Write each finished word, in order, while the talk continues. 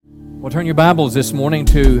Well, turn your Bibles this morning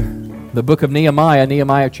to the book of Nehemiah,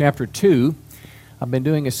 Nehemiah chapter 2. I've been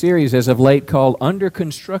doing a series as of late called Under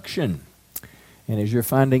Construction. And as you're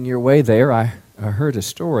finding your way there, I heard a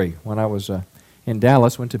story when I was in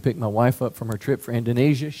Dallas, went to pick my wife up from her trip for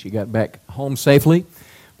Indonesia. She got back home safely.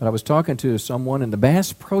 But I was talking to someone in the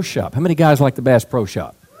Bass Pro Shop. How many guys like the Bass Pro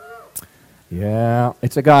Shop? Yeah,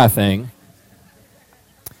 it's a guy thing.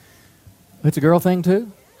 It's a girl thing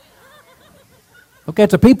too? Okay,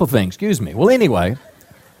 it's a people thing, excuse me. Well, anyway,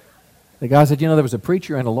 the guy said, there was a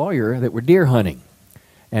preacher and a lawyer that were deer hunting.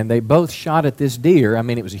 And they both shot at this deer. I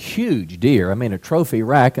mean, it was a huge deer. I mean, a trophy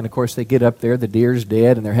rack. And, of course, they get up there, the deer's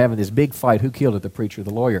dead, and they're having this big fight. Who killed it, the preacher or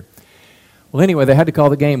the lawyer? Well, anyway, they had to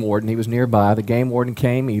call the game warden. He was nearby. The game warden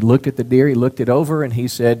came. He looked at the deer. He looked it over, and he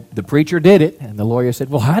said, the preacher did it. And the lawyer said,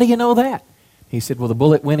 well, how do you know that? He said, well, the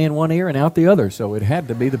bullet went in one ear and out the other, so it had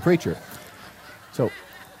to be the preacher. So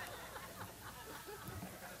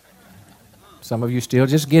some of you still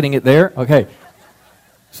just getting it there. Okay.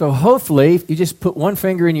 So hopefully, if you just put one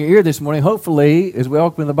finger in your ear this morning, hopefully, as we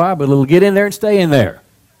open the Bible, it'll get in there and stay in there.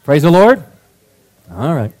 Praise the Lord.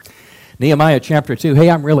 All right. Nehemiah chapter 2. Hey,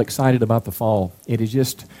 I'm real excited about the fall. It is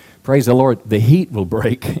just, praise the Lord, the heat will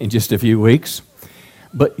break in just a few weeks.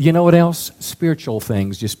 But you know what else? Spiritual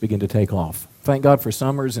things just begin to take off. Thank God for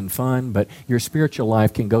summers and fun, but your spiritual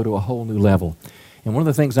life can go to a whole new level. And one of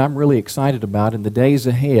the things I'm really excited about in the days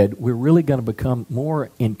ahead, we're really going to become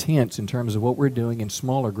more intense in terms of what we're doing in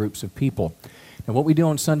smaller groups of people. And what we do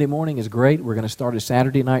on Sunday morning is great. We're going to start a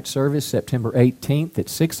Saturday night service, September 18th at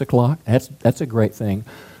 6 o'clock. That's a great thing.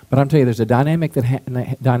 But I'm telling you, there's a dynamic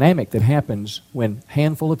that happens when a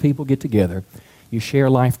handful of people get together. You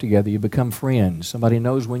share life together. You become friends. Somebody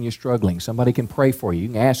knows when you're struggling. Somebody can pray for you. You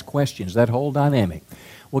can ask questions, that whole dynamic.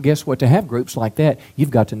 Well, guess what? To have groups like that,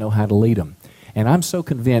 you've got to know how to lead them. And I'm so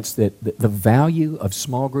convinced that the value of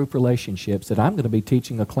small group relationships that I'm going to be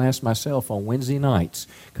teaching a class myself on Wednesday nights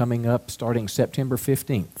coming up starting September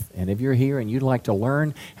 15th. And if you're here and you'd like to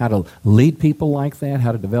learn how to lead people like that,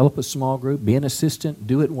 how to develop a small group, be an assistant,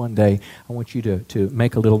 do it one day, I want you to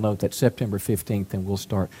make a little note that September 15th, and we'll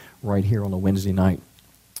start right here on a Wednesday night.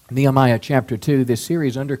 Nehemiah chapter 2, this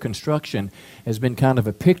series, Under Construction, has been kind of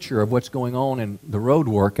a picture of what's going on in the road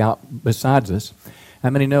work out besides us. How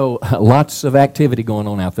many know lots of activity going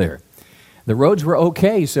on out there? The roads were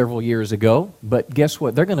okay several years ago, but guess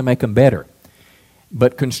what? They're going to make them better.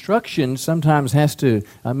 But construction sometimes has to,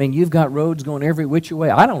 you've got roads going every which way.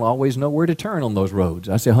 I don't always know where to turn on those roads.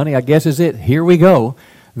 I say, honey, I guess is it. Here we go.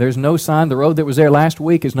 There's no sign. The road that was there last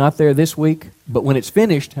week is not there this week. But when it's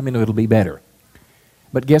finished, it'll be better.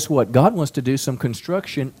 But guess what? God wants to do some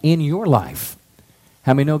construction in your life.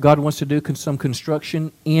 How many know God wants to do some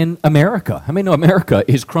construction in America? How many know America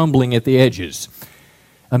is crumbling at the edges?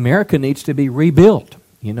 America needs to be rebuilt.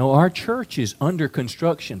 Our church is under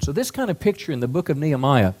construction. So this kind of picture in the book of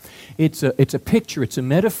Nehemiah, it's a picture, it's a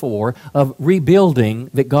metaphor of rebuilding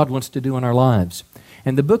that God wants to do in our lives.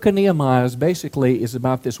 And the book of Nehemiah is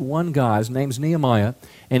about this one guy. His name's Nehemiah,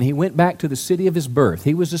 and he went back to the city of his birth.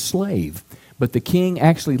 He was a slave. But the king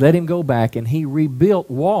actually let him go back, and he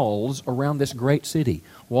rebuilt walls around this great city.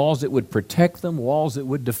 Walls that would protect them, walls that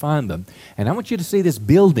would define them. And I want you to see this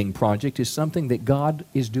building project is something that God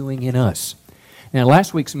is doing in us. Now,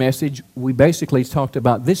 last week's message, we basically talked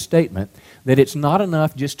about this statement, that it's not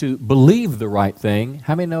enough just to believe the right thing.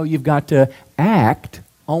 How many know you've got to act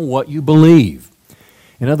on what you believe?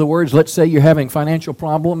 In other words, let's say you're having financial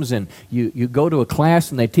problems and you go to a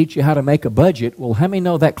class and they teach you how to make a budget. Well, how many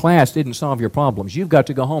know that class didn't solve your problems? You've got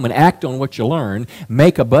to go home and act on what you learn,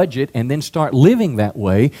 make a budget, and then start living that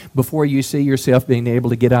way before you see yourself being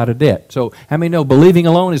able to get out of debt. So how many know believing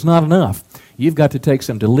alone is not enough? You've got to take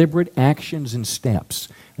some deliberate actions and steps.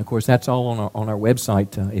 And of course, that's all on our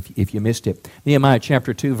website if you missed it. Nehemiah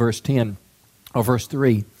chapter 2, verse 10 or verse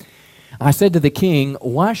 3. I said to the king,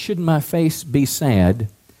 why should my face be sad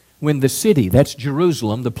when the city, that's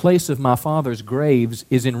Jerusalem, the place of my father's graves,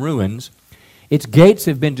 is in ruins? Its gates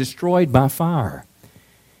have been destroyed by fire.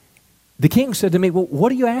 The king said to me, well,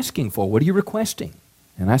 what are you asking for? What are you requesting?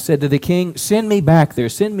 And I said to the king, send me back there,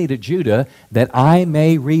 send me to Judah, that I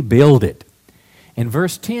may rebuild it. In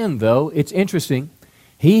verse 10, though, it's interesting.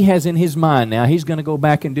 He has in his mind now, he's going to go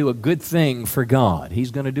back and do a good thing for God.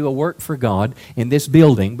 He's going to do a work for God in this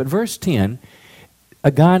building. But verse 10,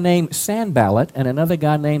 a guy named Sanballat and another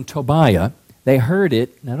guy named Tobiah, they heard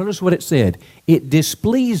it. Now notice what it said. It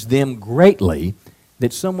displeased them greatly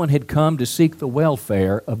that someone had come to seek the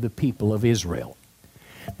welfare of the people of Israel.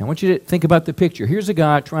 Now I want you to think about the picture. Here's a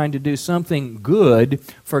guy trying to do something good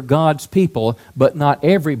for God's people, but not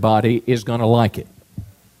everybody is going to like it.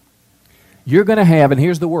 you're going to have, and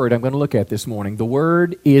here's the word I'm going to look at this morning. The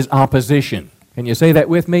word is opposition. Can you say that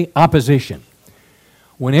with me? Opposition.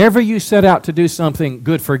 Whenever you set out to do something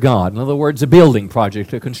good for God, in other words, a building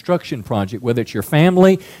project, a construction project, whether it's your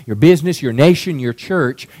family, your business, your nation, your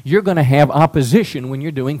church, you're going to have opposition when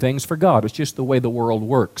you're doing things for God. It's just the way the world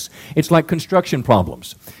works. It's like construction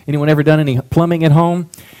problems. Anyone ever done any plumbing at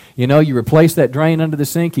home? You know, you replace that drain under the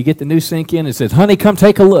sink, you get the new sink in, and it says, honey, come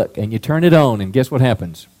take a look. And you turn it on, and guess what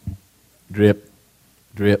happens? Drip,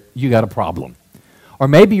 drip, you got a problem. Or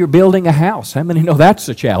maybe you're building a house. How many know that's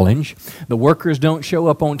a challenge? The workers don't show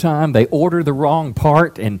up on time. They order the wrong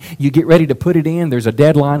part, and you get ready to put it in. There's a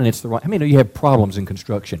deadline, and it's the wrong. How many know you have problems in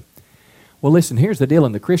construction? Well, listen, here's the deal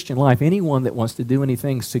in the Christian life. Anyone that wants to do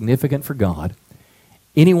anything significant for God,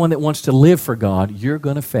 anyone that wants to live for God, you're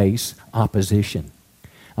going to face opposition.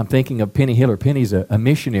 I'm thinking of Penny Hiller. Penny's a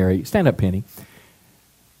missionary. Stand up, Penny.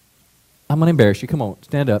 I'm going to embarrass you. Come on,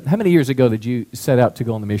 stand up. How many years ago did you set out to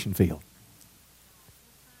go on the mission field?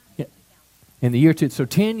 In the year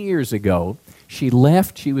 10 years ago, she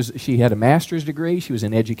left. She had a master's degree. She was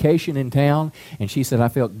in education in town, and she said, I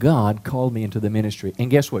felt God called me into the ministry.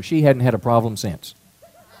 And guess what? She hadn't had a problem since.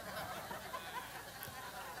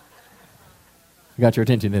 Got your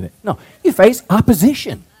attention, didn't it? No, you face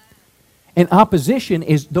opposition. And opposition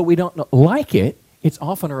is, though we don't like it, it's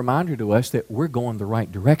often a reminder to us that we're going the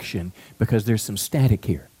right direction because there's some static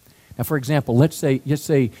here. Now, for example, let's say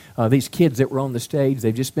these kids that were on the stage,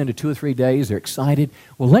 they've just been to 2 or 3 days, they're excited.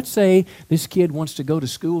 Well, let's say this kid wants to go to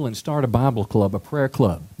school and start a Bible club, a prayer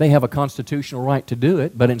club. They have a constitutional right to do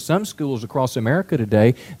it, but in some schools across America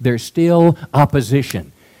today, there's still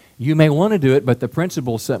opposition. You may want to do it, but the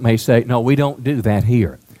principal may say, no, we don't do that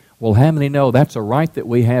here. Well, how many know that's a right that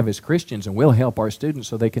we have as Christians, and we'll help our students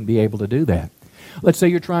so they can be able to do that? Let's say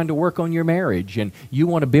you're trying to work on your marriage and you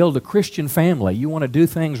want to build a Christian family. You want to do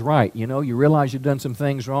things right. You know, you realize you've done some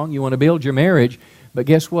things wrong. You want to build your marriage. But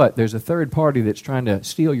guess what? There's a third party that's trying to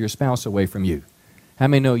steal your spouse away from you. How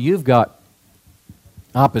many know you've got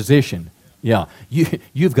opposition? Yeah,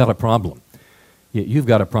 you've got a problem. You've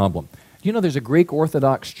got a problem. You know, there's a Greek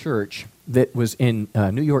Orthodox church that was in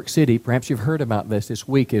New York City. Perhaps you've heard about this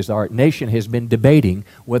week as our nation has been debating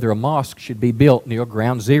whether a mosque should be built near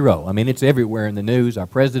Ground Zero. I mean, it's everywhere in the news. Our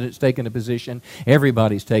president's taken a position.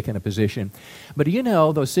 Everybody's taken a position. But do you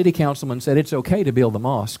know, those city councilmen said it's okay to build the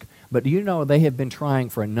mosque, but do you know they have been trying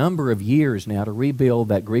for a number of years now to rebuild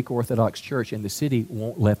that Greek Orthodox church, and the city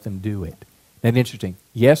won't let them do it. Isn't that interesting?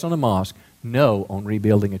 Yes on a mosque, no on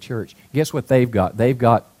rebuilding a church. Guess what they've got? They've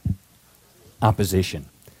got opposition.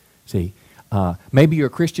 See, maybe you're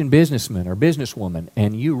a Christian businessman or businesswoman,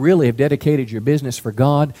 and you really have dedicated your business for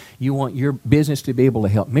God. You want your business to be able to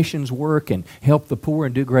help missions work and help the poor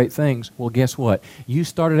and do great things. Well, guess what? You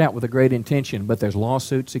started out with a great intention, but there's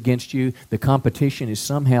lawsuits against you. The competition is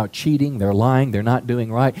somehow cheating. They're lying. They're not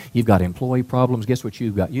doing right. You've got employee problems. Guess what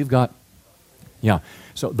you've got?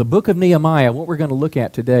 So the book of Nehemiah, what we're going to look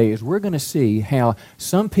at today is we're going to see how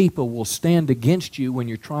some people will stand against you when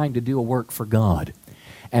you're trying to do a work for God.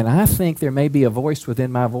 And I think there may be a voice within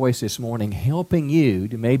my voice this morning helping you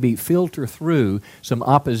to maybe filter through some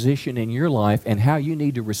opposition in your life and how you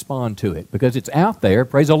need to respond to it. Because it's out there,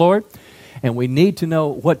 praise the Lord, and we need to know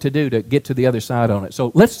what to do to get to the other side on it.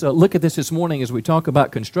 So let's look at this morning as we talk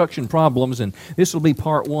about construction problems, and this will be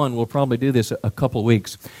part 1. We'll probably do this a couple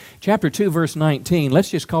weeks. Chapter 2, verse 19, let's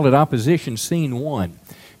just call it opposition, scene 1.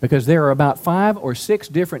 Because there are about 5 or 6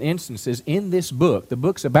 different instances in this book. The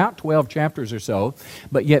book's about 12 chapters or so,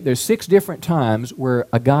 but yet there's 6 different times where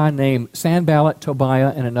a guy named Sanballat,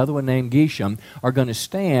 Tobiah, and another one named Geshem are going to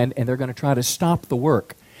stand and they're going to try to stop the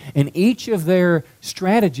work. And each of their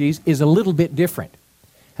strategies is a little bit different.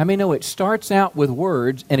 How many know it starts out with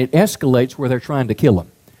words and it escalates where they're trying to kill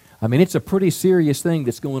them? I mean, it's a pretty serious thing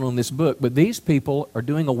that's going on in this book, but these people are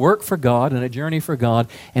doing a work for God and a journey for God,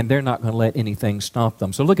 and they're not going to let anything stop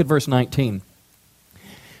them. So look at verse 19.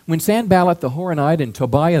 When Sanballat the Horonite and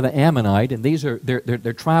Tobiah the Ammonite, and these are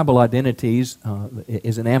their tribal identities,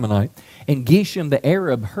 is an Ammonite, and Geshem the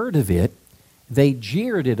Arab heard of it, they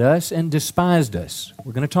jeered at us and despised us.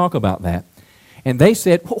 We're going to talk about that. And they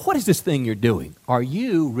said, what is this thing you're doing? Are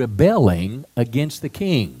you rebelling against the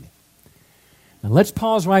king? Now let's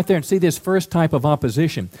pause right there and see this first type of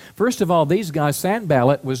opposition. First of all, these guys,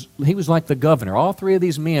 Sanballat, was like the governor. All 3 of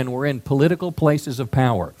these men were in political places of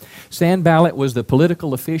power. Sanballat was the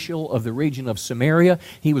political official of the region of Samaria.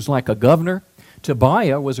 He was like a governor.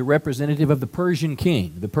 Tobiah was a representative of the Persian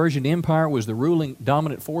king. The Persian Empire was the ruling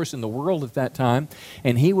dominant force in the world at that time,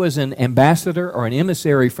 and he was an ambassador or an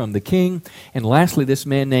emissary from the king. And lastly, this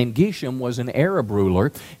man named Geshem was an Arab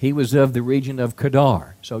ruler. He was of the region of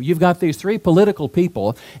Kedar. So you've got these three political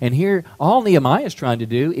people, and here all Nehemiah is trying to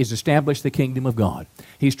do is establish the kingdom of God.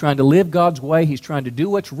 He's trying to live God's way. He's trying to do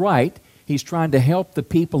what's right. He's trying to help the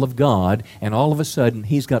people of God, and all of a sudden,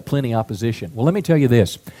 he's got plenty of opposition. Well, let me tell you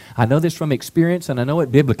this. I know this from experience, and I know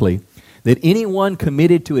it biblically, that anyone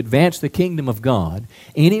committed to advance the kingdom of God,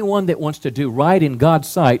 anyone that wants to do right in God's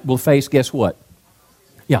sight will face, guess what?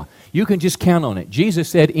 Yeah, you can just count on it. Jesus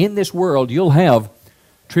said, in this world, you'll have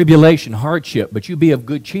tribulation, hardship, but you be of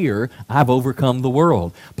good cheer. I've overcome the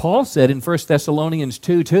world. Paul said in 1 Thessalonians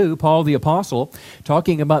 2:2, Paul the apostle,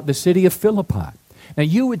 talking about the city of Philippi. Now,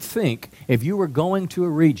 you would think if you were going to a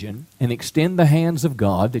region and extend the hands of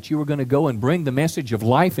God, that you were going to go and bring the message of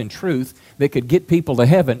life and truth that could get people to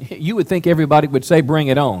heaven, you would think everybody would say, bring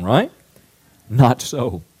it on, right? Not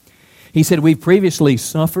so. He said, we've previously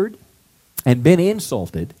suffered and been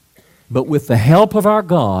insulted, but with the help of our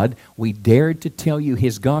God, we dared to tell you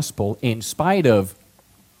His gospel in spite of,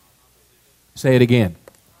 say it again,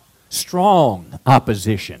 strong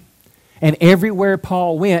opposition. And everywhere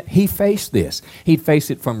Paul went, he faced this. He'd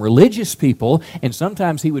face it from religious people, and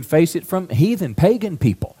sometimes he would face it from heathen, pagan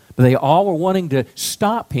people. But they all were wanting to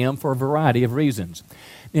stop him for a variety of reasons.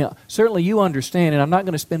 Now, certainly you understand, and I'm not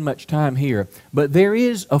going to spend much time here, but there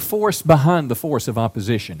is a force behind the force of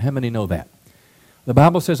opposition. How many know that? The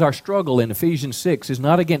Bible says our struggle in Ephesians 6 is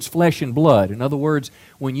not against flesh and blood. In other words,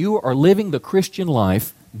 when you are living the Christian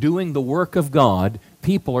life, doing the work of God,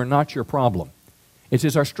 people are not your problem. It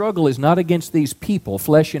says our struggle is not against these people,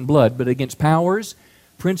 flesh and blood, but against powers,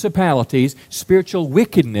 principalities, spiritual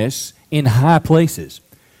wickedness in high places,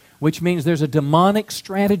 which means there's a demonic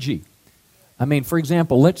strategy. I mean, for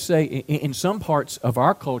example, let's say in some parts of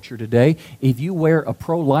our culture today, if you wear a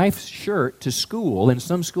pro-life shirt to school, in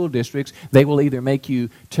some school districts, they will either make you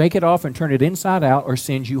take it off and turn it inside out or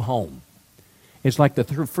send you home. It's like the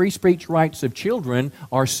free speech rights of children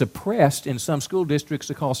are suppressed in some school districts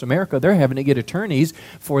across America. They're having to get attorneys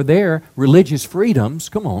for their religious freedoms.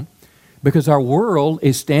 Come on. Because our world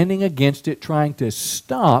is standing against it, trying to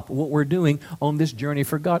stop what we're doing on this journey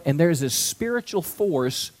for God. And there's a spiritual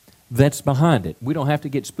force that's behind it. We don't have to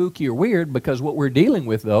get spooky or weird, because what we're dealing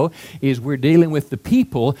with, though, is we're dealing with the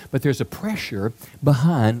people, but there's a pressure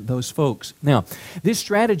behind those folks. Now, this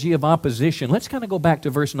strategy of opposition, let's kind of go back to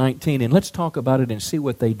verse 19 and let's talk about it and see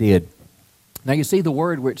what they did. Now, you see the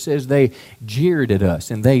word where it says they jeered at us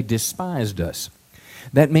and they despised us.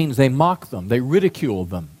 That means they mocked them, they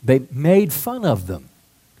ridiculed them, they made fun of them,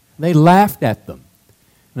 they laughed at them.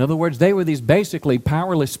 In other words, they were these basically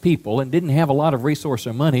powerless people and didn't have a lot of resource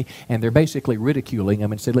or money, and they're basically ridiculing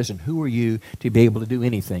them and said, listen, who are you to be able to do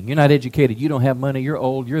anything? You're not educated, you don't have money, you're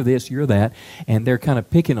old, you're this, you're that, and they're kind of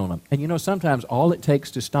picking on them. And you know, sometimes all it takes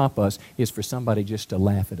to stop us is for somebody just to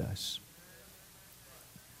laugh at us.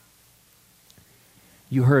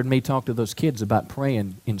 You heard me talk to those kids about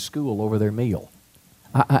praying in school over their meal.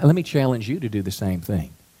 Let me challenge you to do the same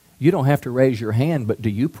thing. You don't have to raise your hand, but do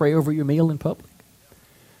you pray over your meal in public?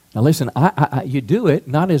 Now listen, you do it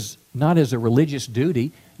not as a religious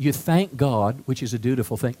duty. You thank God, which is a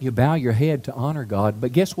dutiful thing. You bow your head to honor God.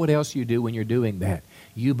 But guess what else you do when you're doing that?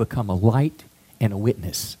 You become a light and a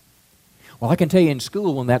witness. Well, I can tell you in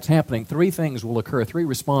school when that's happening, three things will occur, three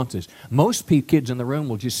responses. Most kids in the room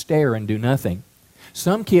will just stare and do nothing.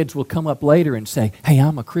 Some kids will come up later and say, hey,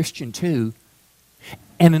 I'm a Christian too.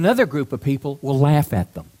 And another group of people will laugh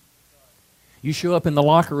at them. You show up in the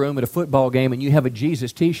locker room at a football game and you have a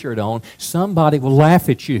Jesus t-shirt on, somebody will laugh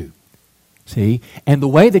at you. See? And the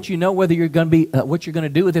way that you know whether you're going to be, what you're going to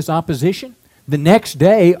do with this opposition, the next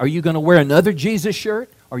day, are you going to wear another Jesus shirt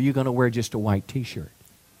or are you going to wear just a white t-shirt?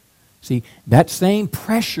 See, that same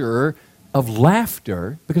pressure of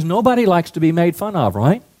laughter, because nobody likes to be made fun of,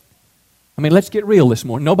 right? I mean, let's get real this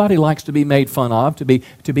morning. Nobody likes to be made fun of, to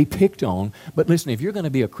be picked on. But listen, if you're going to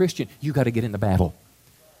be a Christian, you got to get in the battle.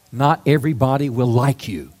 Not everybody will like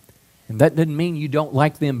you. And that doesn't mean you don't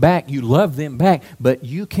like them back. You love them back. But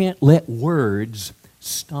you can't let words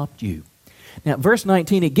stop you. Now, verse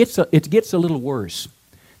 19, it gets a little worse.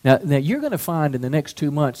 Now you're going to find in the next 2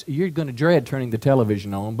 months, you're going to dread turning the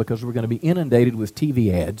television on because we're going to be inundated with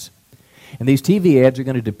TV ads. And these TV ads are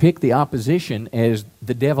going to depict the opposition as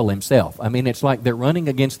the devil himself. I mean, it's like they're running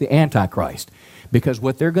against the Antichrist. Because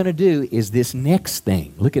what they're going to do is this next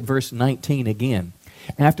thing. Look at verse 19 again.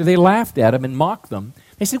 After they laughed at him and mocked them,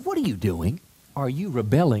 they said, what are you doing? Are you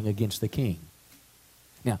rebelling against the king?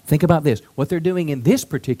 Now, think about this. What they're doing in this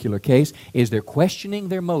particular case is they're questioning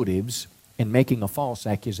their motives and making a false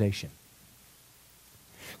accusation.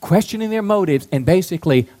 Questioning their motives and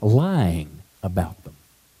basically lying about them.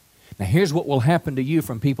 Now, here's what will happen to you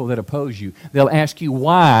from people that oppose you. They'll ask you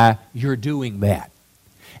why you're doing that.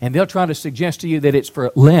 And they'll try to suggest to you that it's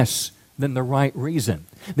for less than the right reason.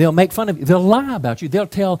 They'll make fun of you. They'll lie about you. They'll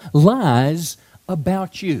tell lies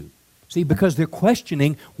about you. See, because they're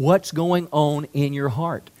questioning what's going on in your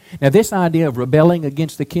heart. Now, this idea of rebelling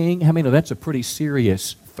against the king, how many know that's a pretty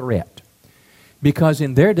serious threat? Because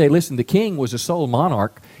in their day, listen, the king was a sole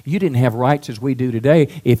monarch. You didn't have rights as we do today.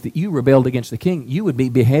 If you rebelled against the king, you would be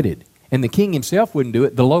beheaded. And the king himself wouldn't do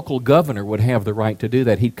it. The local governor would have the right to do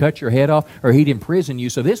that. He'd cut your head off or he'd imprison you.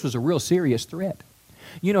 So this was a real serious threat.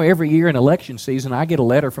 You know, every year in election season, I get a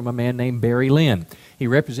letter from a man named Barry Lynn. He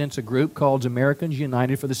represents a group called Americans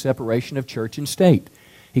United for the Separation of Church and State.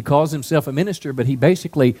 He calls himself a minister, but he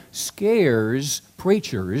basically scares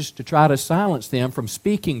preachers to try to silence them from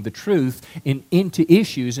speaking the truth into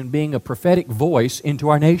issues and being a prophetic voice into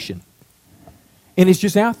our nation. And it's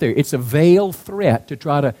just out there. It's a veiled threat to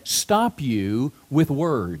try to stop you with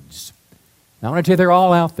words. Now, I want to tell you, they're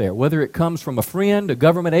all out there, whether it comes from a friend, a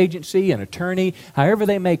government agency, an attorney, however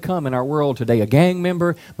they may come in our world today, a gang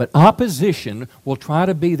member, but opposition will try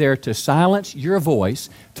to be there to silence your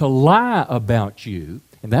voice, to lie about you,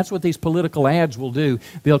 and that's what these political ads will do.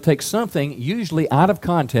 They'll take something, usually out of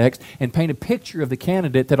context, and paint a picture of the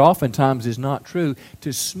candidate that oftentimes is not true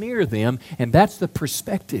to smear them, and that's the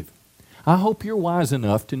perspective. I hope you're wise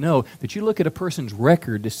enough to know that you look at a person's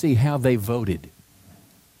record to see how they voted.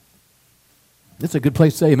 That's a good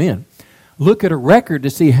place to say amen. Look at a record to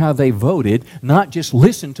see how they voted, not just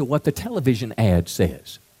listen to what the television ad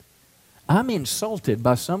says. I'm insulted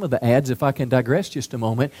by some of the ads, if I can digress just a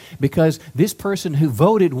moment, because this person who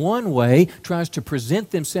voted one way tries to present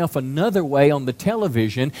themselves another way on the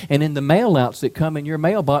television and in the mail-outs that come in your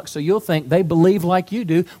mailbox, so you'll think they believe like you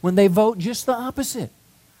do when they vote just the opposite.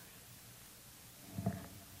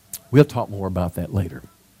 We'll talk more about that later.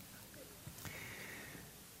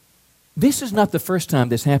 This is not the first time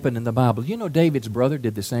this happened in the Bible. You know, David's brother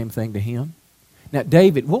did the same thing to him. Now,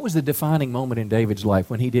 David, what was the defining moment in David's life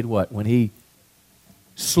when he did what? When he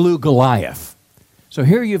slew Goliath. So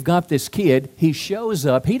here you've got this kid. He shows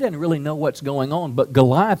up. He doesn't really know what's going on, but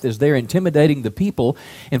Goliath is there intimidating the people.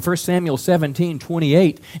 In 1 Samuel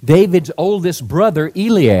 17:28, David's oldest brother,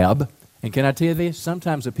 Eliab, and can I tell you this?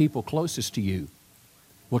 Sometimes the people closest to you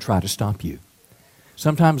will try to stop you.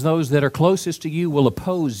 Sometimes those that are closest to you will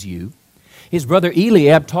oppose you. His brother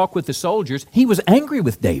Eliab talked with the soldiers. He was angry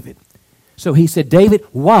with David. So he said, David,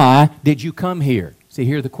 why did you come here? See,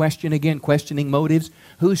 here the question again, questioning motives.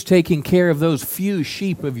 Who's taking care of those few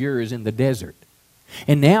sheep of yours in the desert?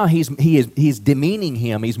 And now he's demeaning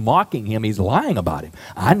him. He's mocking him. He's lying about him.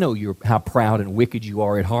 I know how proud and wicked you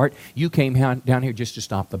are at heart. You came down here just to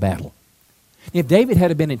stop the battle. If David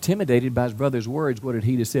had been intimidated by his brother's words, what did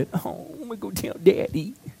he have said? Oh, I'm going to go tell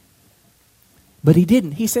Daddy. But he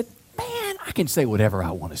didn't. He said, man, I can say whatever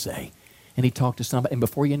I want to say. And he talked to somebody, and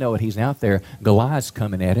before you know it, he's out there. Goliath's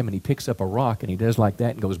coming at him, and he picks up a rock, and he does like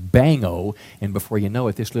that and goes bang-o, and before you know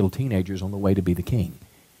it, this little teenager's on the way to be the king.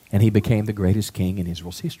 And he became the greatest king in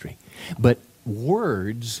Israel's history. But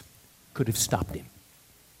words could have stopped him.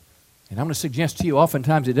 And I'm going to suggest to you,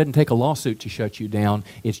 oftentimes it doesn't take a lawsuit to shut you down.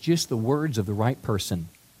 It's just the words of the right person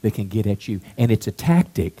that can get at you. And it's a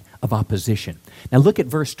tactic of opposition. Now look at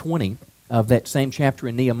verse 20 of that same chapter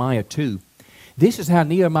in Nehemiah 2. This is how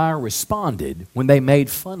Nehemiah responded when they made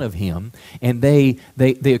fun of him and they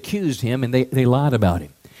accused him and they lied about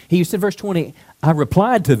him. He said, verse 20, I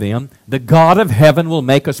replied to them, the God of heaven will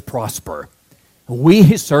make us prosper. We,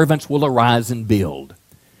 his servants, will arise and build.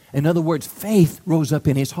 In other words, faith rose up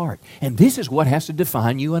in his heart. And this is what has to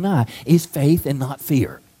define you and I, is faith and not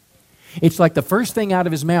fear. It's like the first thing out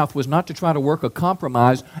of his mouth was not to try to work a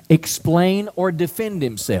compromise, explain, or defend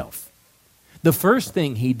himself. The first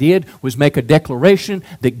thing he did was make a declaration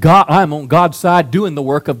that I'm on God's side doing the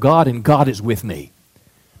work of God and God is with me.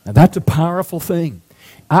 Now that's a powerful thing.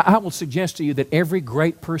 I will suggest to you that every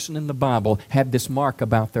great person in the Bible had this mark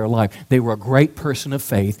about their life. They were a great person of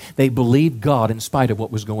faith. They believed God in spite of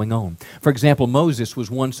what was going on. For example, Moses was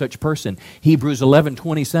one such person. Hebrews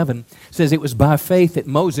 11:27 says it was by faith that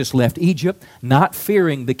Moses left Egypt, not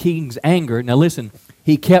fearing the king's anger. Now listen,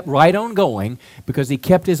 he kept right on going because he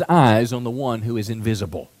kept his eyes on the one who is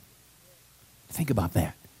invisible. Think about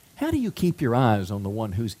that. How do you keep your eyes on the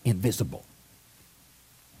one who's invisible?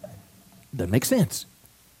 Doesn't make sense.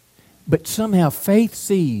 But somehow faith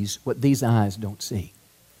sees what these eyes don't see.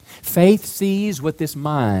 Faith sees what this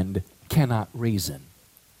mind cannot reason.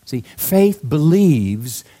 See, faith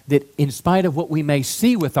believes that in spite of what we may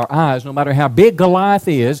see with our eyes, no matter how big Goliath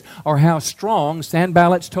is or how strong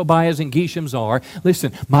Sanballats, Tobiahs, and Geshems are,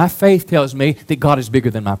 listen, my faith tells me that God is bigger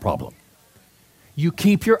than my problem. You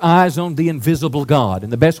keep your eyes on the invisible God.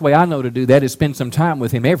 And the best way I know to do that is spend some time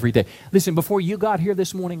with Him every day. Listen, before you got here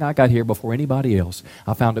this morning, I got here before anybody else.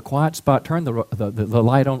 I found a quiet spot, turned the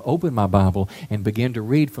light on, opened my Bible, and began to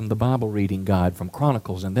read from the Bible reading guide, from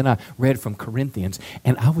Chronicles, and then I read from Corinthians,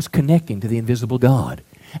 and I was connecting to the invisible God.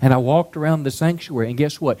 And I walked around the sanctuary, and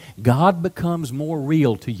guess what? God becomes more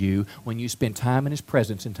real to you when you spend time in His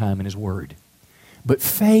presence and time in His Word. But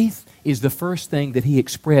faith is the first thing that He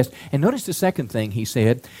expressed. And notice the second thing He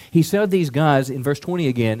said. He said these guys, in verse 20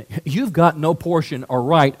 again, you've got no portion or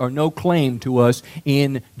right or no claim to us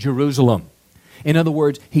in Jerusalem. In other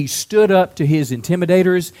words, he stood up to his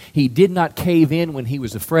intimidators. He did not cave in when he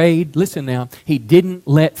was afraid. Listen now, he didn't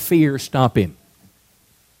let fear stop him.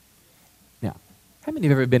 Now, how many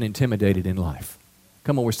have ever been intimidated in life?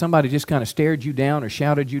 Come on, where somebody just kind of stared you down or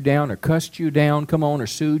shouted you down or cussed you down, come on, or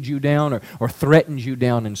sued you down or threatened you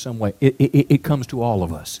down in some way. It comes to all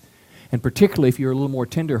of us. And particularly if you're a little more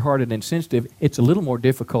tender-hearted and sensitive, it's a little more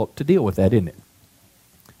difficult to deal with that, isn't it?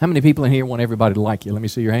 How many people in here want everybody to like you? Let me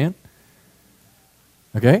see your hand.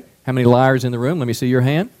 Okay. How many liars in the room? Let me see your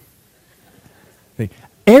hand. See,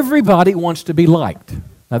 everybody wants to be liked.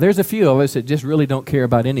 Now, there's a few of us that just really don't care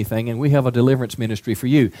about anything, and we have a deliverance ministry for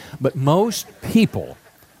you. But most people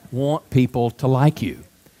want people to like you.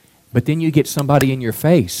 But then you get somebody in your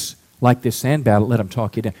face, like this Sanballat, let them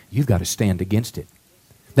talk you down. You've got to stand against it.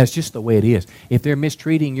 That's just the way it is. If they're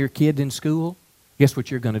mistreating your kid in school, guess what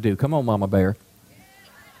you're going to do? Come on, Mama Bear.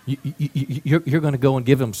 You're going to go and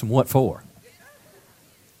give them some what for?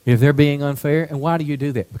 If they're being unfair, and why do you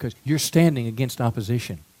do that? Because you're standing against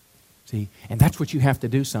opposition. See, and that's what you have to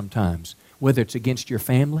do sometimes, whether it's against your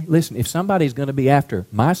family. Listen, if somebody's going to be after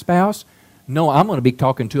my spouse, no, I'm going to be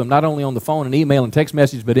talking to them not only on the phone and email and text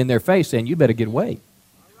message, but in their face saying, you better get away.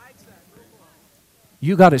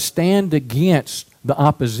 You got to stand against the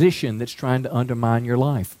opposition that's trying to undermine your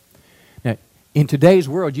life. Now, in today's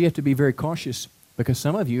world, you have to be very cautious because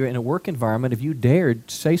some of you in a work environment, if you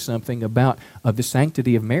dared say something about the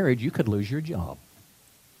sanctity of marriage, you could lose your job.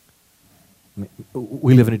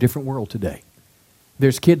 We live in a different world today.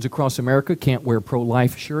 There's kids across America can't wear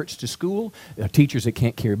pro-life shirts to school, teachers that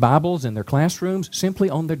can't carry Bibles in their classrooms, simply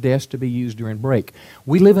on their desk to be used during break.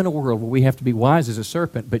 We live in a world where we have to be wise as a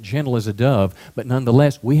serpent, but gentle as a dove, but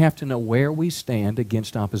nonetheless, we have to know where we stand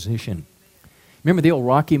against opposition. Remember the old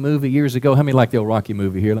Rocky movie years ago? How many like the old Rocky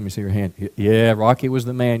movie here? Let me see your hand. Yeah, Rocky was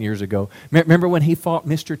the man years ago. Remember when he fought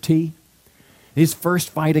Mr. T? His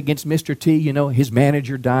first fight against Mr. T, you know, his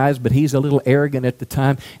manager dies, but he's a little arrogant at the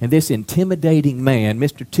time. And this intimidating man,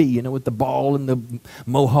 Mr. T, you know, with the ball and the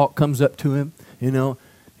mohawk comes up to him, you know.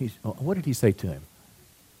 What did he say to him?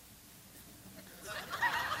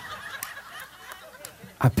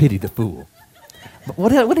 I pity the fool. But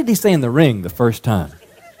what did he say in the ring the first time?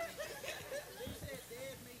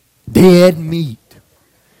 Dead meat.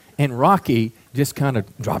 And Rocky just kind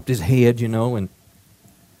of dropped his head, you know, and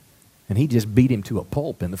he just beat him to a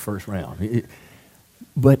pulp in the first round.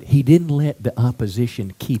 But he didn't let the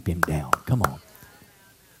opposition keep him down. Come on.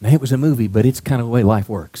 Now, it was a movie, but it's kind of the way life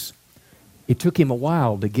works. It took him a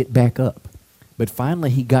while to get back up. But finally,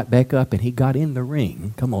 he got back up and he got in the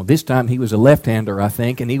ring. Come on. This time, he was a left-hander, I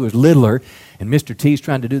think, and he was littler. And Mr. T's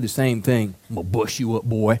trying to do the same thing. I'm going to bust you up,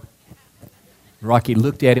 boy. Rocky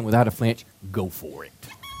looked at him without a flinch. Go for it.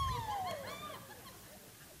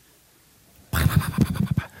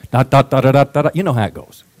 You know how it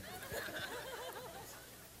goes.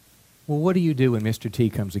 Well, what do you do when Mr. T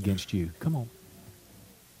comes against you? Come on.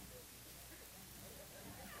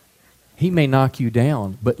 He may knock you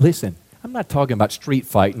down, but listen, I'm not talking about street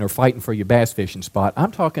fighting or fighting for your bass fishing spot.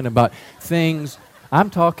 I'm talking about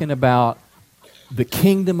the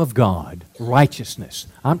kingdom of God, righteousness.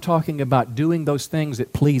 I'm talking about doing those things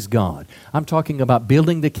that please God. I'm talking about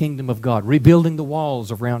building the kingdom of God, rebuilding the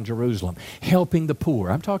walls around Jerusalem, helping the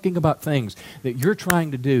poor. I'm talking about things that you're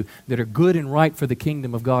trying to do that are good and right for the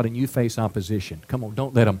kingdom of God, and you face opposition. Come on,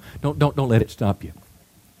 don't let it stop you.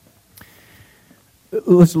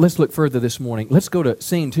 Let's look further this morning. Let's go to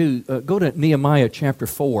scene 2. Go to Nehemiah chapter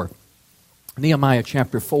 4. Nehemiah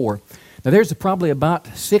chapter 4. Now, there's probably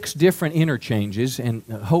about 6 different interchanges, and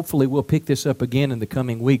hopefully we'll pick this up again in the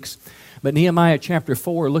coming weeks. But Nehemiah chapter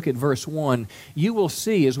 4, look at verse 1. You will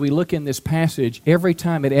see as we look in this passage, every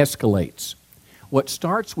time it escalates. What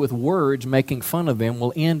starts with words making fun of them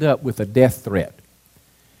will end up with a death threat.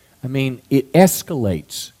 I mean, it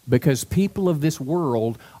escalates because people of this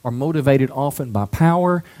world are motivated often by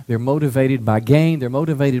power. They're motivated by gain. They're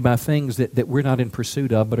motivated by things that we're not in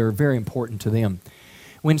pursuit of but are very important to them.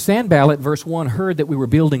 When Sanballat, verse 1, heard that we were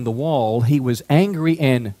building the wall, he was angry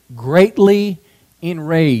and greatly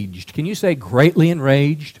enraged. Can you say greatly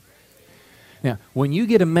enraged? Now, when you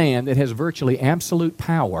get a man that has virtually absolute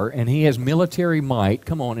power and he has military might,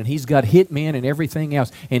 come on, and he's got hitmen and everything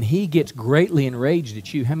else, and he gets greatly enraged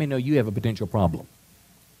at you, how many know you have a potential problem?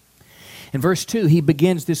 In verse 2, he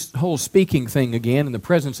begins this whole speaking thing again in the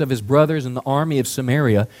presence of his brothers and the army of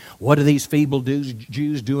Samaria. What are these feeble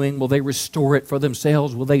Jews doing? Will they restore it for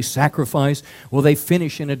themselves? Will they sacrifice? Will they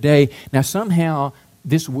finish in a day? Now, somehow,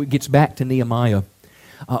 this gets back to Nehemiah.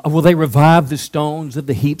 Will they revive the stones of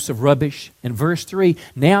the heaps of rubbish? In verse 3,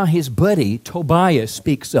 now his buddy Tobiah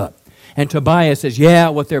speaks up. And Tobiah says, yeah,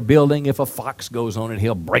 what they're building, if a fox goes on it,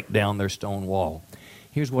 he'll break down their stone wall.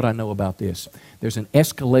 Here's what I know about this. There's an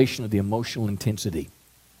escalation of the emotional intensity.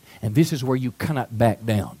 And this is where you cannot back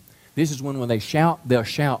down. This is when they shout, they'll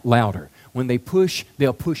shout louder. When they push,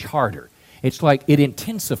 they'll push harder. It's like it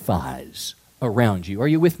intensifies around you. Are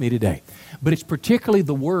you with me today? But it's particularly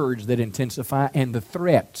the words that intensify and the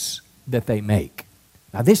threats that they make.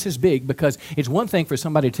 Now, this is big because it's one thing for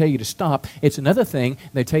somebody to tell you to stop. It's another thing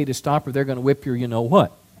they tell you to stop or they're going to whip your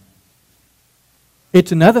you-know-what.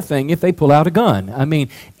 It's another thing if they pull out a gun. I mean,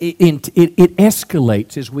 it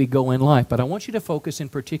escalates as we go in life. But I want you to focus in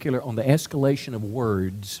particular on the escalation of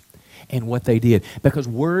words and what they did. Because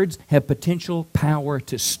words have potential power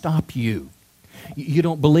to stop you. You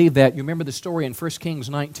don't believe that. You remember the story in 1 Kings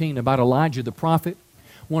 19 about Elijah the prophet?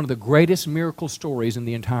 One of the greatest miracle stories in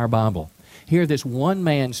the entire Bible. Here this one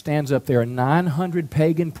man stands up there, 900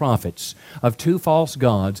 pagan prophets of two false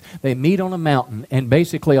gods. They meet on a mountain, and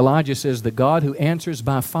basically Elijah says, the God who answers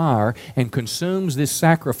by fire and consumes this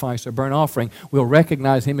sacrifice or burnt offering will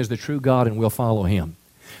recognize him as the true God and will follow him.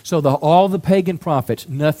 So all the pagan prophets,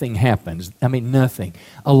 nothing happens. I mean, nothing.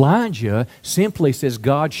 Elijah simply says,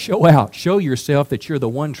 God, show out. Show yourself that you're the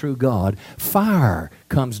one true God. Fire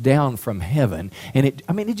comes down from heaven. And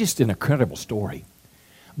it's just an incredible story.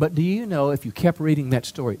 But do you know, if you kept reading that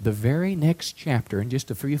story, the very next chapter, in just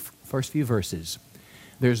the first few verses,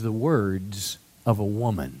 there's the words of a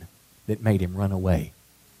woman that made him run away.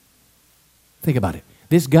 Think about it.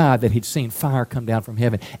 This guy that had seen fire come down from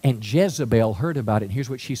heaven, and Jezebel heard about it, and here's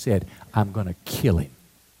what she said, I'm going to kill him.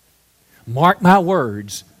 Mark my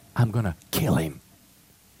words, I'm going to kill him.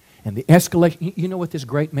 And the escalation, you know what this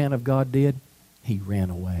great man of God did? He ran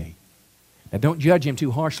away. Now don't judge him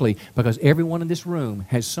too harshly, because everyone in this room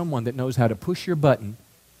has someone that knows how to push your button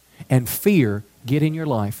and fear get in your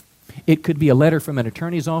life. It could be a letter from an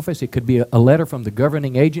attorney's office. It could be a letter from the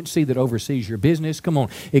governing agency that oversees your business. Come on.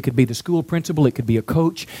 It could be the school principal. It could be a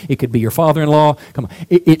coach. It could be your father-in-law. Come on.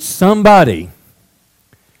 It's somebody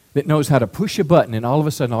that knows how to push a button, and all of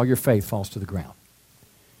a sudden all your faith falls to the ground.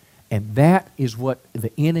 And that is what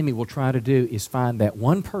the enemy will try to do, is find that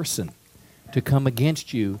one person to come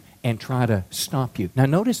against you and try to stop you. Now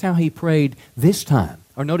notice how he prayed this time,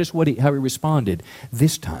 or notice how he responded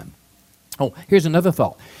this time. Oh, here's another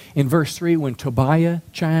thought. In verse 3, when Tobiah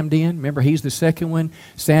chimed in, remember he's the second one,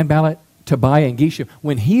 Sanballat, Tobiah, and Geshem.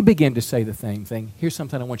 When he began to say the same thing, here's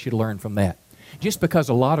something I want you to learn from that. Just because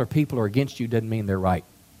a lot of people are against you doesn't mean they're right.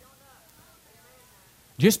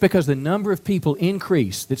 Just because the number of people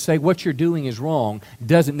increase that say what you're doing is wrong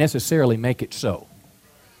doesn't necessarily make it so.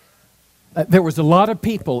 There was a lot of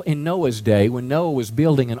people in Noah's day when Noah was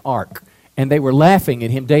building an ark, and they were laughing at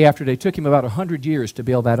him day after day. It took him about 100 years to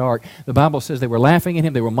build that ark. The Bible says they were laughing at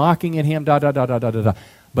him, they were mocking at him,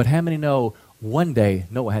 But how many know one day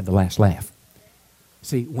Noah had the last laugh?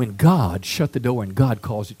 See, when God shut the door and God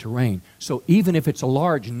caused it to rain. So even if it's a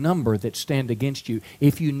large number that stand against you,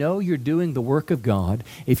 if you know you're doing the work of God,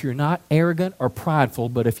 if you're not arrogant or prideful,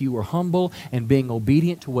 but if you are humble and being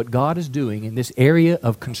obedient to what God is doing in this area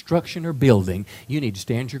of construction or building, you need to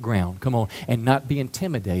stand your ground, come on, and not be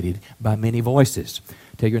intimidated by many voices.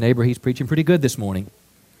 Tell your neighbor he's preaching pretty good this morning.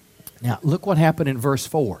 Now, look what happened in verse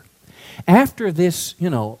 4. After this,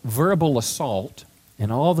 verbal assault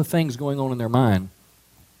and all the things going on in their mind,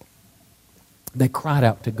 they cried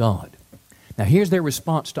out to God. Now here's their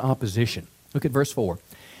response to opposition. Look at verse 4.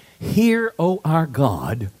 Hear, O our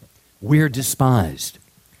God, we're despised.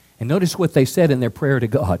 And notice what they said in their prayer to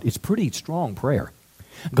God. It's pretty strong prayer.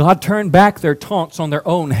 God, turn back their taunts on their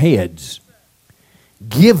own heads.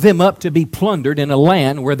 Give them up to be plundered in a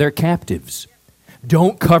land where they're captives.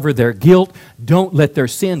 Don't cover their guilt. Don't let their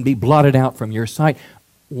sin be blotted out from your sight.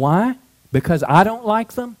 Why? Because I don't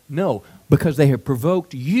like them? No, because they have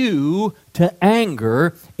provoked you to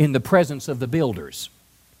anger in the presence of the builders.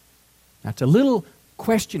 Now, it's a little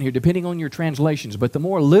question here, depending on your translations, but the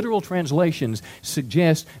more literal translations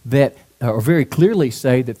suggest that, or very clearly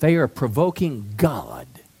say, that they are provoking God,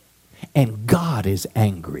 and God is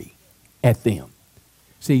angry at them.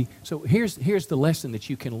 See, so here's the lesson that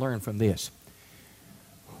you can learn from this.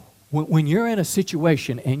 When you're in a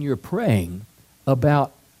situation and you're praying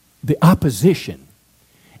about the opposition,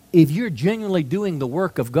 if you're genuinely doing the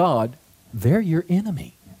work of God, they're your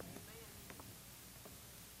enemy.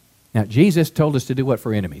 Now, Jesus told us to do what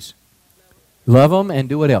for enemies? Love them and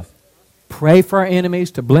do what else? Pray for our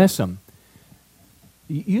enemies, to bless them.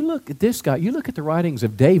 You look at this guy, you look at the writings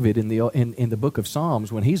of David in the book of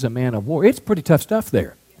Psalms when he's a man of war. It's pretty tough stuff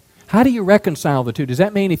there. How do you reconcile the two? Does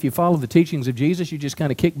that mean if you follow the teachings of Jesus, you just kind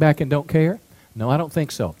of kick back and don't care? No, I don't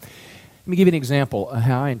think so. Let me give you an example of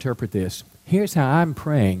how I interpret this. Here's how I'm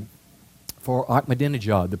praying for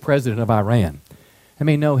Ahmadinejad, the president of Iran. I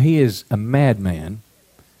mean, no, he is a madman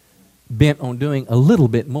bent on doing a little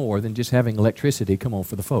bit more than just having electricity come on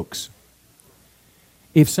for the folks.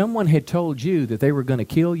 If someone had told you that they were going to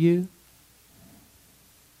kill you,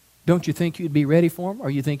 don't you think you'd be ready for them, or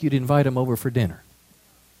you think you'd invite them over for dinner?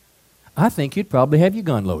 I think you'd probably have your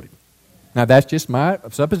gun loaded. Now, that's just my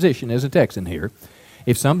supposition as a Texan here.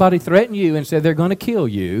 If somebody threatened you and said they're going to kill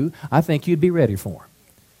you, I think you'd be ready for them.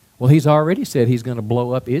 Well, he's already said he's going to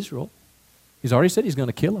blow up Israel. He's already said he's going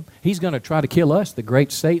to kill them. He's going to try to kill us, the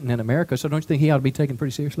great Satan in America, so don't you think he ought to be taken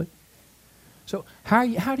pretty seriously? So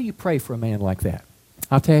how do you pray for a man like that?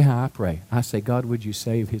 I'll tell you how I pray. I say, God, would you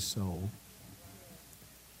save his soul?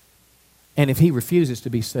 And if he refuses to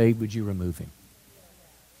be saved, would you remove him?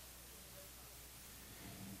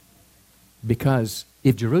 Because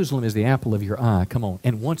if Jerusalem is the apple of your eye, come on,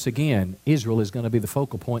 and once again, Israel is going to be the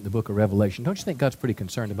focal point in the book of Revelation, don't you think God's pretty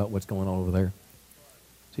concerned about what's going on over there?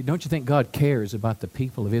 See, don't you think God cares about the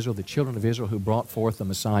people of Israel, the children of Israel who brought forth the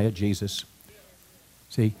Messiah, Jesus?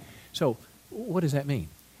 See, so what does that mean?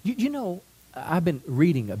 You know, I've been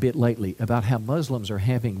reading a bit lately about how Muslims are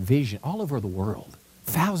having vision all over the world.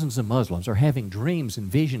 Thousands of Muslims are having dreams and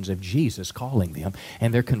visions of Jesus calling them,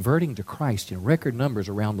 and they're converting to Christ in record numbers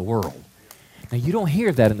around the world. Now, you don't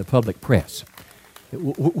hear that in the public press.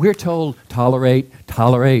 We're told, tolerate,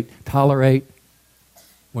 tolerate, tolerate.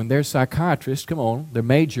 When their psychiatrist, come on, their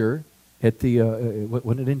major at the,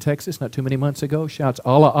 wasn't it in Texas not too many months ago, shouts,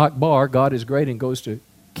 Allah Akbar, God is great, and goes to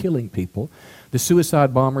killing people. The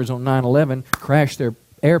suicide bombers on 9/11 crash their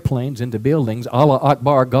airplanes into buildings. Allah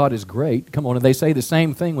Akbar, God is great. Come on, and they say the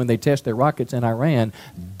same thing when they test their rockets in Iran.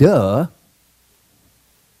 Duh.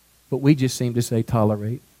 But we just seem to say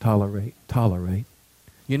tolerate, tolerate, tolerate.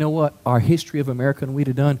 You know what? Our history of America and we'd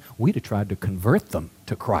have done, we'd have tried to convert them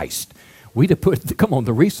to Christ. We'd have put, come on,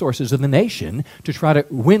 the resources of the nation to try to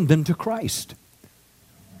win them to Christ.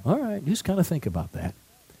 All right, just kind of think about that.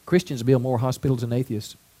 Christians build more hospitals than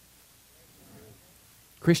atheists.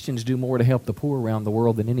 Christians do more to help the poor around the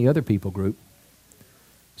world than any other people group.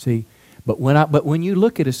 See, but when you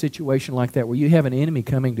look at a situation like that where you have an enemy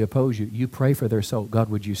coming to oppose you, you pray for their soul. God,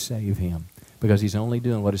 would you save him? Because he's only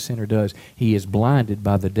doing what a sinner does. He is blinded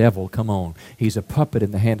by the devil. Come on. He's a puppet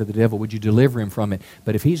in the hand of the devil. Would you deliver him from it?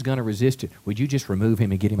 But if he's going to resist it, would you just remove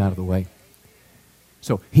him and get him out of the way?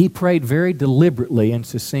 So he prayed very deliberately and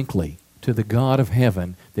succinctly to the God of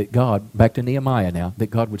heaven that God, back to Nehemiah now,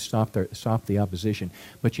 that God would stop the opposition.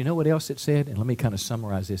 But you know what else it said? And let me kind of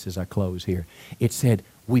summarize this as I close here. It said,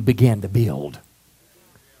 we began to build.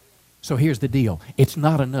 So here's the deal. It's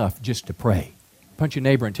not enough just to pray. Punch your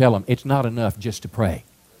neighbor and tell him, it's not enough just to pray.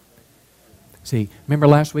 See, remember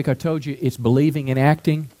last week I told you it's believing and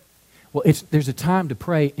acting? Well, there's a time to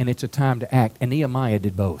pray and it's a time to act. And Nehemiah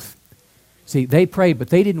did both. See, they prayed, but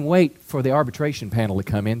they didn't wait for the arbitration panel to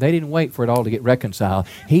come in. They didn't wait for it all to get reconciled.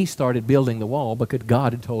 He started building the wall because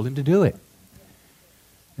God had told him to do it.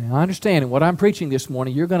 Now, I understand, and what I'm preaching this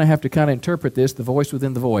morning, you're going to have to kind of interpret this, the voice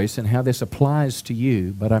within the voice, and how this applies to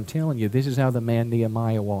you. But I'm telling you, this is how the man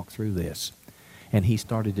Nehemiah walked through this. And he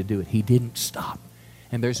started to do it. He didn't stop.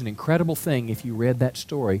 And there's an incredible thing if you read that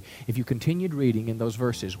story. If you continued reading in those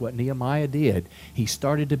verses, what Nehemiah did, he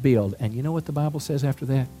started to build. And you know what the Bible says after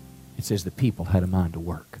that? It says the people had a mind to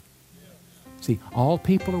work. See, all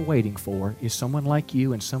people are waiting for is someone like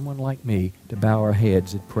you and someone like me to bow our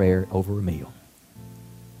heads in prayer over a meal.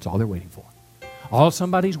 That's all they're waiting for. All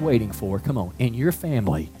somebody's waiting for, come on, in your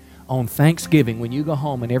family, on Thanksgiving when you go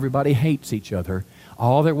home and everybody hates each other,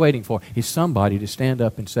 all they're waiting for is somebody to stand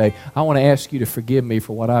up and say, I want to ask you to forgive me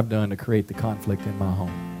for what I've done to create the conflict in my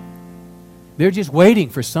home. They're just waiting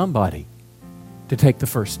for somebody to take the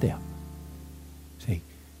first step.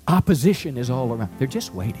 Opposition is all around. They're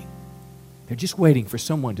just waiting. They're just waiting for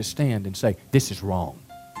someone to stand and say, this is wrong.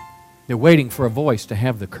 They're waiting for a voice to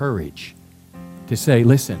have the courage to say,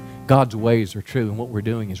 listen, God's ways are true and what we're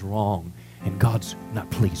doing is wrong and God's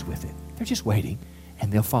not pleased with it. They're just waiting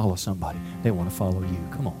and they'll follow somebody. They want to follow you.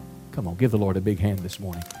 Come on. Come on. Give the Lord a big hand this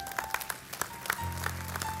morning.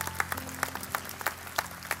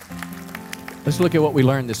 Let's look at what we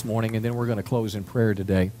learned this morning, and then we're going to close in prayer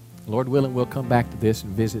today. Lord willing, we'll come back to this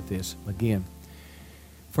and visit this again.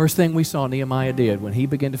 First thing we saw Nehemiah did when he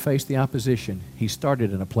began to face the opposition, he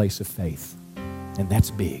started in a place of faith. And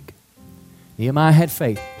that's big. Nehemiah had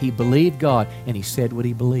faith. He believed God, and he said what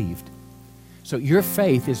he believed. So your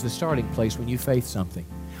faith is the starting place when you face something.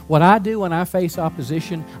 What I do when I face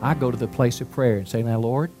opposition, I go to the place of prayer and say, now,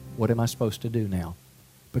 Lord, what am I supposed to do now?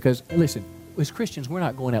 Because, listen, as Christians, we're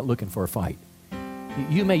not going out looking for a fight.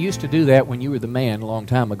 You may used to do that when you were the man a long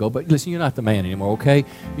time ago, but listen, you're not the man anymore, okay?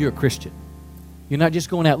 You're a Christian. You're not just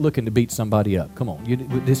going out looking to beat somebody up. Come on,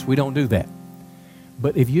 we don't do that.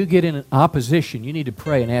 But if you get in an opposition, you need to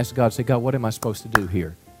pray and ask God, say, God, what am I supposed to do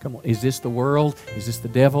here? Come on, is this the world? Is this the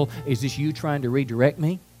devil? Is this you trying to redirect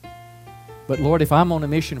me? But Lord, if I'm on a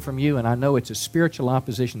mission from you and I know it's a spiritual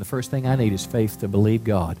opposition, the first thing I need is faith to believe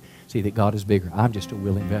God. See that God is bigger. I'm just a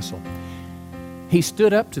willing vessel. He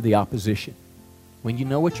stood up to the opposition. When you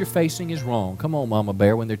know what you're facing is wrong, come on, Mama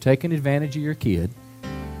Bear, when they're taking advantage of your kid,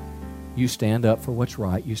 you stand up for what's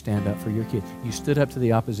right. You stand up for your kid. You stood up to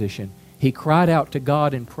the opposition. He cried out to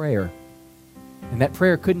God in prayer. And that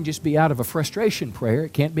prayer couldn't just be out of a frustration prayer.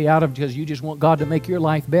 It can't be out of because you just want God to make your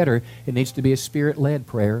life better. It needs to be a Spirit-led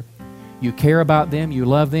prayer. You care about them. You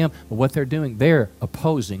love them. But what they're doing, they're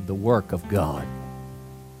opposing the work of God.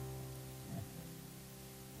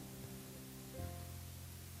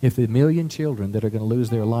 If the million children that are going to lose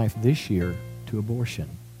their life this year to abortion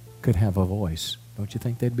could have a voice, don't you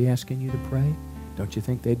think they'd be asking you to pray? Don't you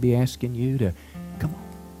think they'd be asking you to, come on,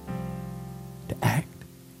 to act?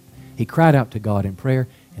 He cried out to God in prayer,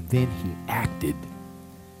 and then he acted.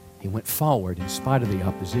 He went forward in spite of the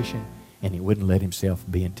opposition, and he wouldn't let himself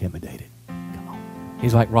be intimidated. Come on.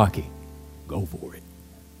 He's like Rocky. Go for it.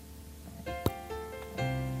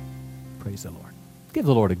 Praise the Lord. Give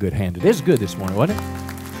the Lord a good hand. It is good this morning, wasn't it?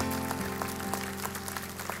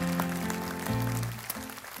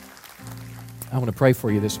 I want to pray for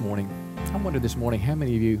you this morning. I wonder this morning how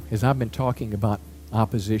many of you, as I've been talking about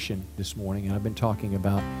opposition this morning, and I've been talking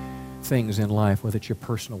about things in life, whether it's your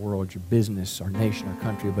personal world, your business, our nation, our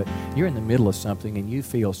country, but you're in the middle of something and you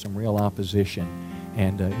feel some real opposition,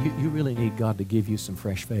 and you really need God to give you some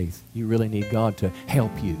fresh faith. You really need God to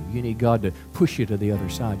help you. You need God to push you to the other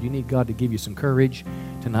side. You need God to give you some courage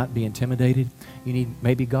to not be intimidated. You need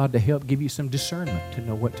maybe God to help give you some discernment to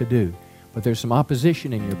know what to do. But there's some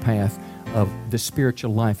opposition in your path of the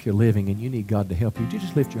spiritual life you're living, and you need God to help you. Would you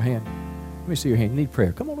just lift your hand? Let me see your hand. You need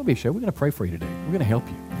prayer. Come on, don't be shy. We're going to pray for you today. We're going to help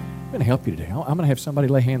you. We're going to help you today. I'm going to have somebody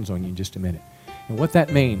lay hands on you in just a minute. And what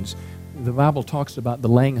that means, the Bible talks about the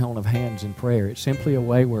laying on of hands in prayer. It's simply a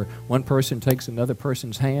way where one person takes another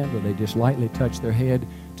person's hand, or they just lightly touch their head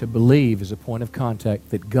to believe as a point of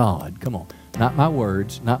contact that God, come on, not my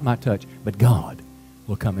words, not my touch, but God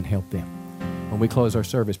will come and help them. When we close our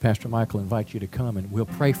service, Pastor Michael invites you to come and we'll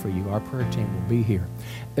pray for you. Our prayer team will be here.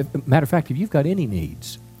 Matter of fact, if you've got any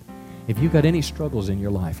needs, if you've got any struggles in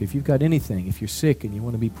your life, if you've got anything, if you're sick and you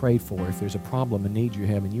want to be prayed for, if there's a problem, a need you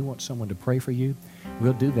have, and you want someone to pray for you,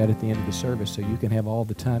 we'll do that at the end of the service so you can have all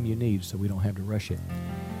the time you need so we don't have to rush it.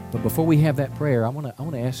 But before we have that prayer, I want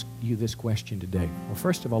to ask you this question today. Well,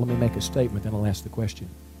 first of all, let me make a statement, then I'll ask the question.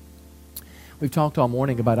 We've talked all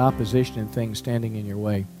morning about opposition and things standing in your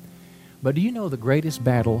way. But do you know the greatest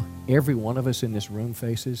battle every one of us in this room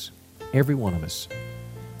faces? Every one of us.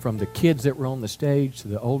 From the kids that were on the stage to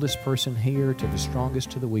the oldest person here to the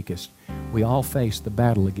strongest to the weakest. We all face the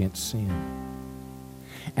battle against sin.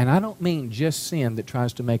 And I don't mean just sin that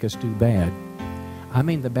tries to make us do bad. I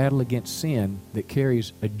mean the battle against sin that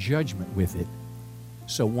carries a judgment with it.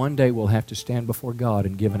 So one day we'll have to stand before God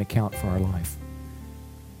and give an account for our life.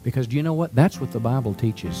 Because do you know what? That's what the Bible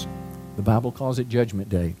teaches. The Bible calls it Judgment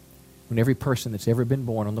Day, when every person that's ever been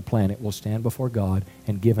born on the planet will stand before God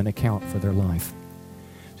and give an account for their life.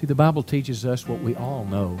 See, the Bible teaches us what we all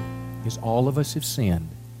know is all of us have sinned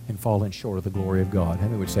and fallen short of the glory of God. How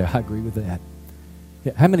many would say, I agree with that?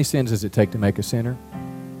 Yeah. How many sins does it take to make a sinner?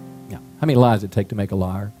 Yeah. How many lies does it take to make a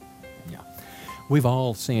liar? Yeah. We've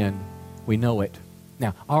all sinned. We know it.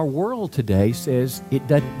 Now, our world today says it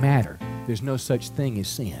doesn't matter. There's no such thing as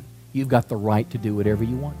sin. You've got the right to do whatever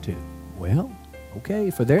you want to. Well,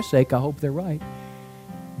 okay, for their sake, I hope they're right.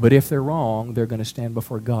 But if they're wrong, they're going to stand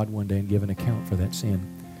before God one day and give an account for that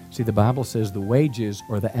sin. See, the Bible says the wages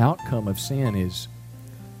or the outcome of sin is,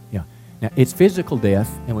 Now, it's physical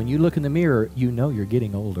death, and when you look in the mirror, you know you're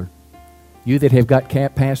getting older. You that have got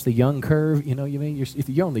past the young curve, if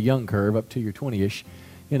you're on the young curve up to your 20-ish,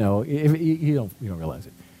 you don't realize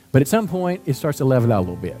it. But at some point, it starts to level out a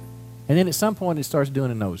little bit. And then at some point, it starts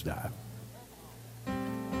doing a nosedive.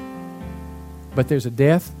 But there's a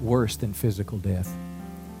death worse than physical death.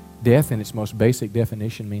 Death, in its most basic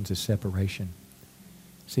definition, means a separation.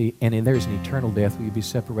 See, and then there's an eternal death where you'll be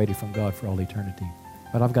separated from God for all eternity.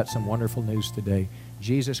 But I've got some wonderful news today.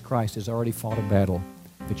 Jesus Christ has already fought a battle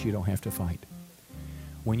that you don't have to fight.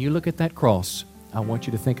 When you look at that cross, I want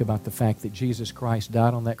you to think about the fact that Jesus Christ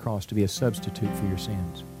died on that cross to be a substitute for your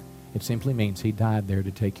sins. It simply means He died there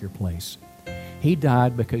to take your place. He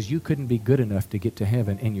died because you couldn't be good enough to get to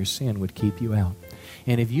heaven, and your sin would keep you out.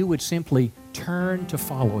 And if you would simply turn to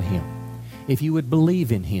follow Him, if you would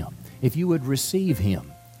believe in Him, if you would receive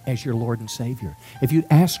Him as your Lord and Savior, if you'd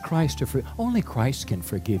ask Christ to forgive, only Christ can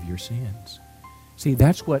forgive your sins. See,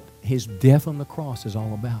 that's what His death on the cross is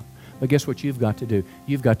all about. But guess what you've got to do?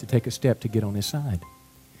 You've got to take a step to get on His side.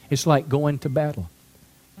 It's like going to battle.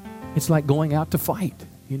 It's like going out to fight.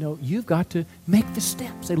 You've got to make the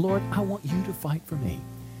step. Say, Lord, I want you to fight for me.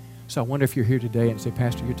 So I wonder if you're here today and say,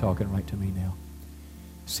 Pastor, you're talking right to me now.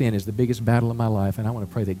 Sin is the biggest battle of my life, and I want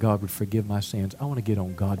to pray that God would forgive my sins. I want to get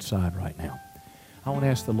on God's side right now. I want to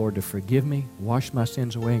ask the Lord to forgive me, wash my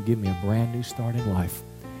sins away, and give me a brand new start in life.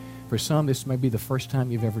 For some, this may be the first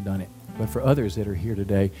time you've ever done it. But for others that are here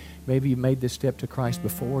today, maybe you made this step to Christ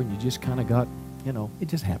before and you just kind of got, it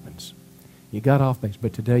just happens. You got off base,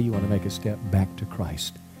 but today you want to make a step back to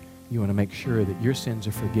Christ. You want to make sure that your sins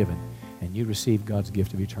are forgiven and you receive God's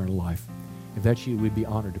gift of eternal life. If that's you, we'd be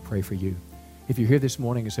honored to pray for you. If you're here this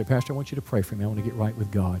morning and say, Pastor, I want you to pray for me. I want to get right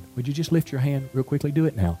with God. Would you just lift your hand real quickly? Do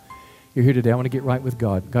it now. You're here today. I want to get right with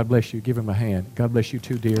God. God bless you. Give Him a hand. God bless you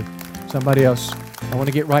too, dear. Somebody else. I want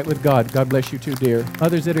to get right with God. God bless you too, dear.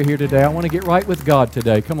 Others that are here today, I want to get right with God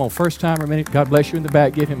today. Come on, first time or minute. God bless you in the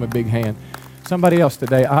back. Give Him a big hand. Somebody else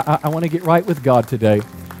today. I want to get right with God today.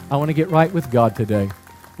 I want to get right with God today.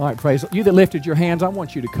 All right, praise. You that lifted your hands, I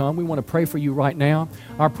want you to come. We want to pray for you right now.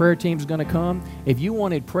 Our prayer team's going to come. If you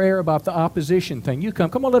wanted prayer about the opposition thing, you come.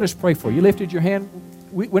 Come on, let us pray for you. You lifted your hand.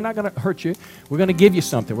 We're not going to hurt you. We're going to give you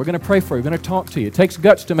something. We're going to pray for you. We're going to talk to you. It takes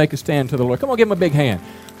guts to make a stand to the Lord. Come on, give Him a big hand.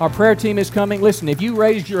 Our prayer team is coming. Listen, if you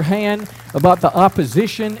raised your hand about the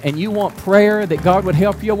opposition and you want prayer that God would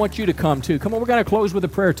help you, I want you to come too. Come on, we're going to close with a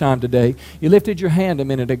prayer time today. You lifted your hand a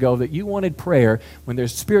minute ago that you wanted prayer when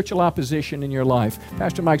there's spiritual opposition in your life.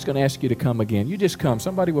 Pastor Mike's going to ask you to come again. You just come.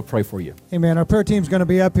 Somebody will pray for you. Amen. Our prayer team's going to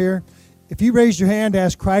be up here. If you raised your hand to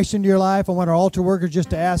ask Christ into your life, I want our altar workers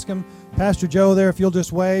just to ask Him. Pastor Joe there, if you'll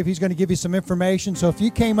just wave, he's going to give you some information. So if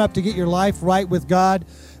you came up to get your life right with God,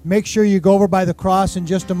 make sure you go over by the cross in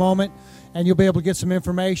just a moment, and you'll be able to get some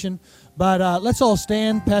information. But let's all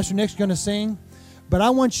stand. Pastor Nick's going to sing. But I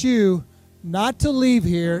want you not to leave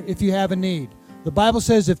here if you have a need. The Bible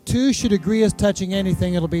says if two should agree as touching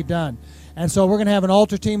anything, it'll be done. And so we're going to have an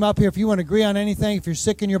altar team up here. If you want to agree on anything, if you're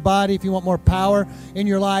sick in your body, if you want more power in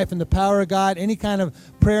your life and the power of God, any kind of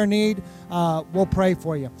prayer need, we'll pray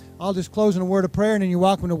for you. I'll just close in a word of prayer, and then you're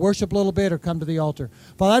welcome to worship a little bit or come to the altar.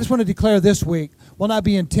 Father, I just want to declare this week, we'll not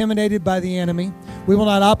be intimidated by the enemy. We will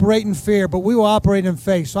not operate in fear, but we will operate in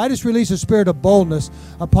faith. So I just release a spirit of boldness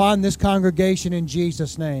upon this congregation in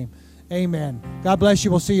Jesus' name. Amen. God bless you.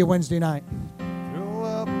 We'll see you Wednesday night.